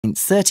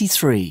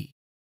33.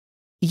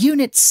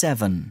 Unit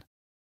 7.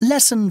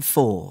 Lesson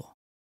 4.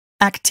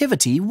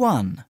 Activity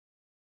 1.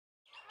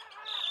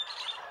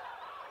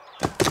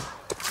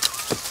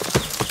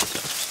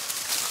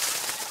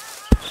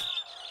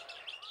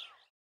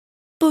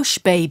 Bush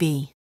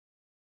baby.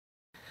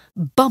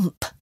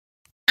 Bump.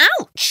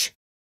 Ouch!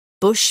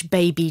 Bush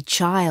baby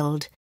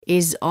child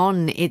is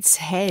on its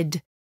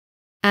head,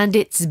 and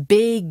its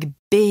big,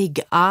 big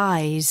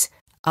eyes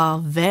are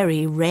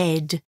very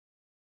red.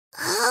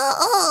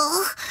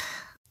 Oh,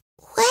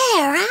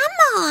 where am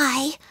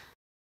I?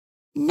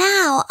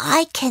 Now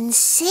I can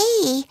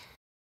see.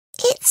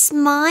 It's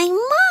my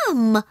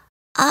mum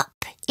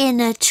up in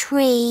a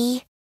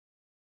tree.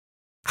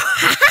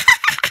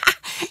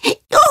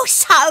 You're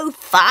so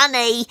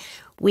funny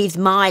with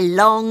my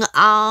long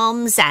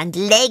arms and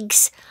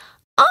legs.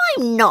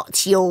 I'm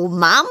not your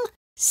mum.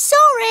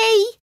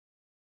 Sorry.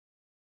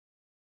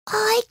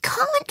 I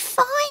can't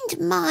find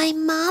my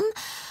mum,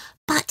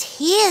 but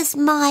here's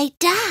my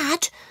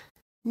dad.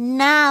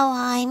 Now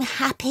I'm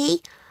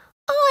happy.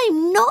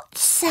 I'm not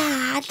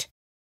sad.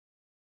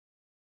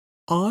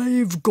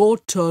 I've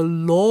got a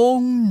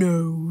long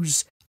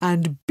nose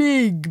and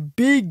big,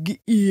 big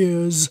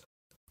ears.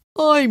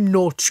 I'm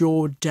not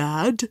your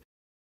dad,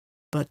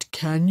 but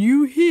can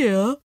you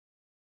hear?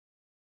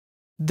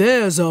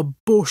 There's a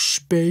bush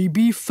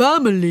baby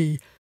family.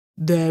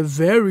 They're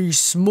very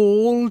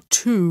small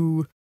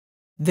too.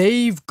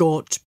 They've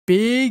got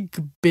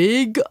big,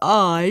 big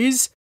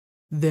eyes.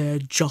 They're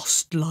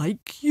just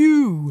like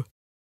you.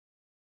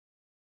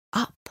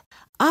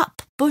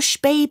 Up, Bush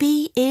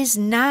baby is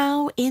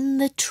now in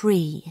the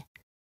tree.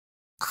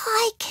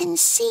 I can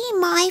see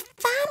my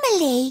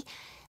family.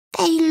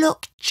 They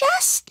look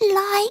just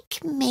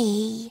like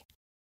me.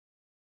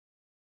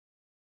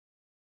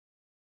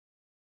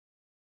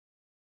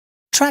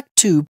 Track 2.